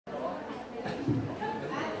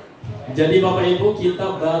Jadi Bapak Ibu,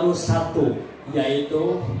 kita baru satu,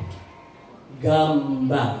 yaitu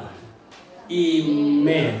gambar,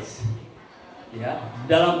 image, ya,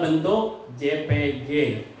 dalam bentuk JPG,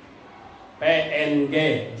 PNG,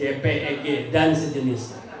 JPEG dan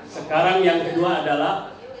sejenis. Sekarang yang kedua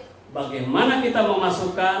adalah bagaimana kita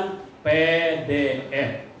memasukkan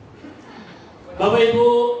PDF. Bapak Ibu,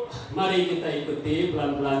 mari kita ikuti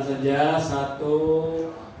pelan-pelan saja. Satu,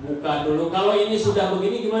 buka dulu. Kalau ini sudah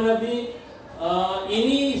begini gimana Bi?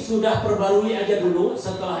 Ini sudah perbarui aja dulu.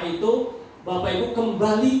 Setelah itu Bapak Ibu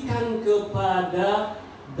kembalikan kepada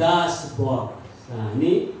dashboard. Nah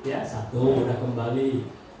ini ya, satu udah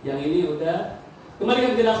kembali. Yang ini udah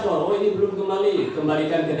kembalikan ke dashboard. Oh ini belum kembali.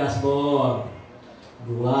 Kembalikan ke dashboard.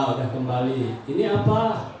 Dua udah kembali. Ini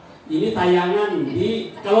apa? Ini tayangan.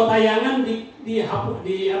 Kalau tayangan di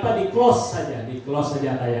close saja, di close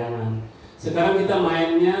saja tayangan. Sekarang kita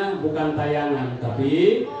mainnya bukan tayangan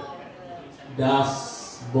tapi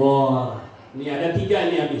dashboard. Ini ada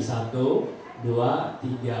tiga nih habis, 1, 2,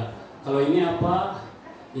 3. Kalau ini apa?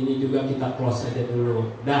 Ini juga kita close aja dulu.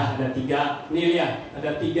 Dah ada 3. Nih lihat,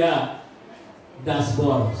 ada 3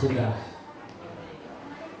 dashboard sudah.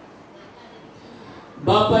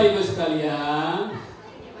 Bapak Ibu sekalian,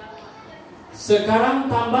 sekarang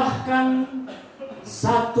tambahkan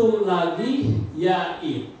satu lagi,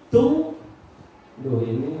 yaitu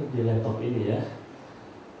ini di laptop ini ya.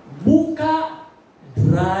 Buka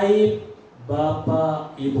drive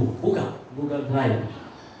Bapak Ibu, buka Google Drive.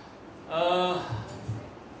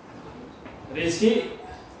 Rizky,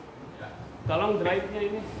 tolong drive-nya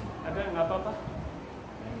ini ada, nggak apa-apa.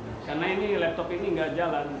 Karena ini laptop ini nggak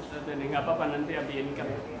jalan, jadi nggak apa-apa, nanti Abi ini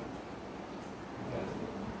kan.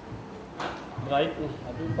 Drive nih,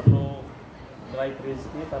 Abi perlu drive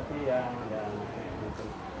Rizky tapi yang gitu.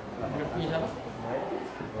 Nggak bisa apa?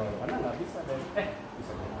 Karena nggak bisa deh.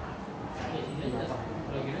 Bisa deh.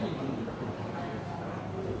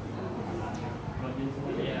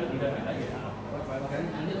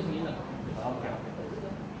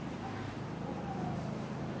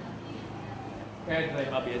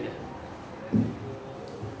 Drive Abi aja.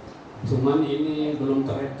 Cuman ini belum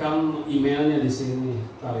terekam emailnya di sini.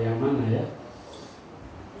 Tahu yang mana ya?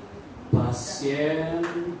 Pasien.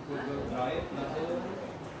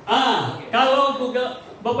 Kalau Google,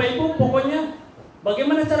 Bapak Ibu pokoknya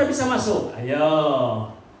bagaimana cara bisa masuk?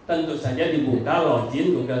 Ayo, tentu saja dibuka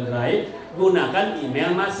login Google Drive, gunakan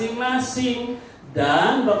email masing-masing.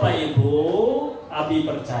 Dan Bapak Ibu, Abi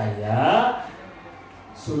percaya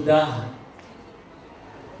sudah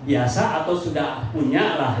biasa atau sudah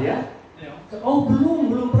punya lah ya. Oh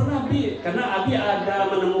belum pernah Abi, karena Abi ada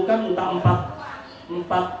menemukan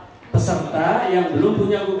empat peserta yang belum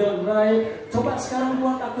punya Google Drive. Coba sekarang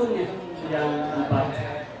buat akunnya yang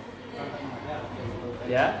 4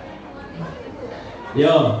 ya.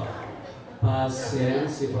 Yo, pasien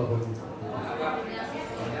si Bapak.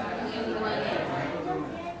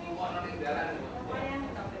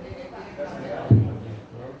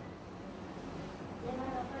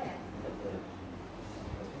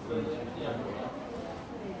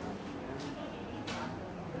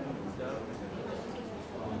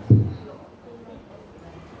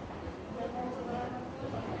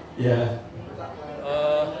 Ya.